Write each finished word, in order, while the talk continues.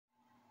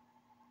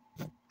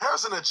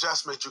Here's an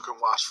adjustment you can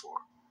watch for.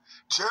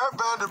 Jared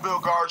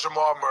Vanderbilt guard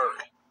Jamal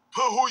Murray.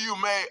 Put who you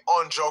may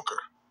on Joker.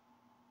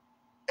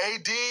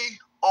 AD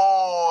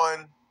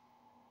on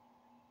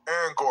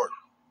Aaron Gordon.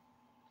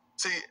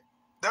 See,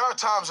 there are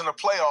times in the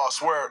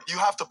playoffs where you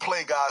have to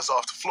play guys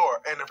off the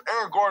floor. And if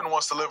Aaron Gordon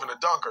wants to live in a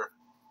dunker,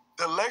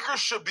 the Lakers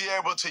should be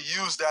able to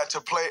use that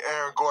to play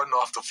Aaron Gordon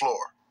off the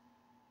floor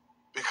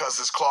because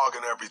it's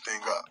clogging everything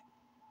up.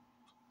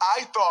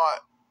 I thought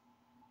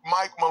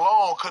Mike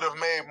Malone could have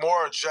made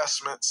more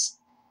adjustments,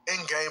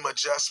 in-game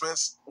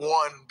adjustments.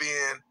 One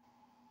being,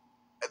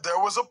 there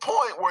was a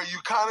point where you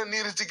kind of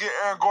needed to get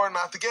Aaron Gordon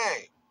out the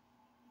game.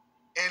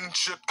 In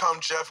should come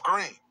Jeff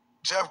Green.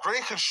 Jeff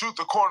Green can shoot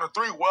the corner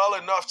three well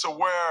enough to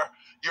where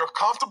you're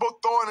comfortable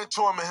throwing it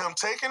to him and him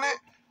taking it,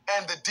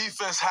 and the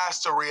defense has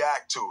to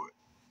react to it.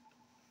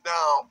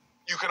 Now,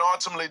 you can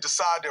ultimately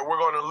decide that we're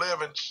going to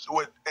live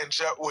with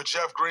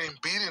Jeff Green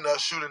beating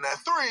us shooting that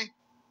three,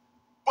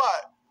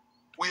 but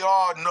we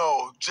all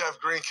know Jeff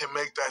Green can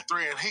make that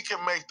three, and he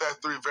can make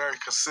that three very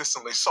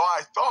consistently. So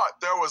I thought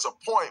there was a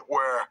point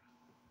where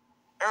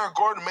Aaron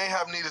Gordon may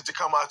have needed to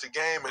come out the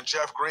game and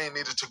Jeff Green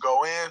needed to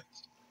go in,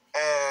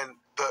 and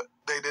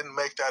they didn't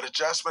make that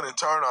adjustment. In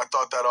turn, I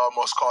thought that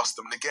almost cost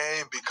them the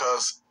game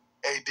because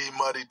AD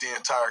muddied the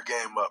entire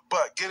game up.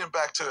 But getting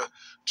back to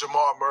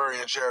Jamal Murray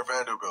and Jared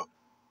Vanderbilt,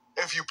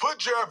 if you put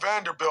Jared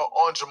Vanderbilt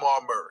on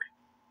Jamal Murray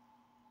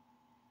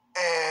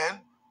and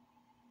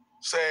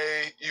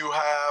say you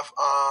have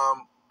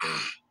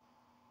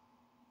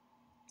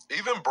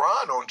even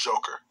Bron on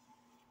Joker,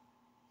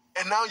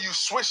 and now you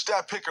switch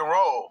that pick and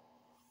roll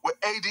with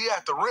AD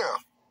at the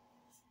rim,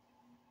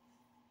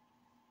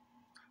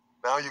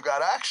 now you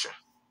got action.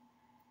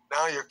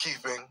 Now you're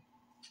keeping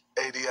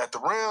AD at the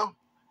rim.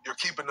 You're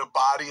keeping the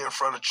body in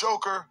front of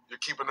Joker. You're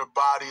keeping the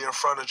body in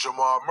front of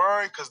Jamal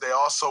Murray because they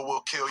also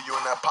will kill you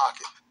in that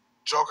pocket.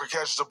 Joker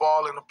catches the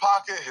ball in the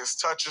pocket. His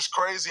touch is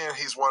crazy, and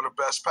he's one of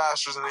the best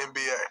passers in the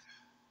NBA.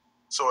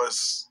 So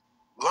it's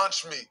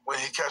lunch meat when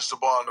he catches the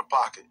ball in the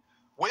pocket.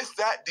 With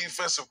that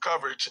defensive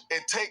coverage,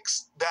 it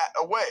takes that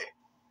away.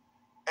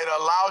 It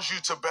allows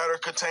you to better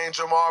contain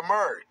Jamal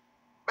Murray.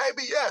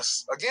 Maybe,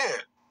 yes,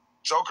 again,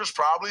 Joker's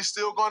probably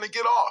still going to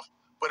get off,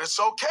 but it's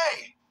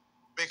okay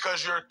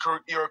because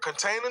you're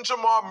containing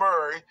Jamal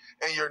Murray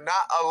and you're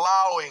not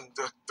allowing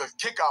the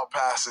kick-out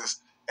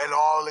passes and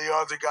all the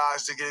other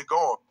guys to get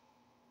going.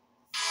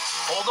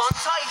 Hold on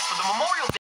tight for the Memorial Day.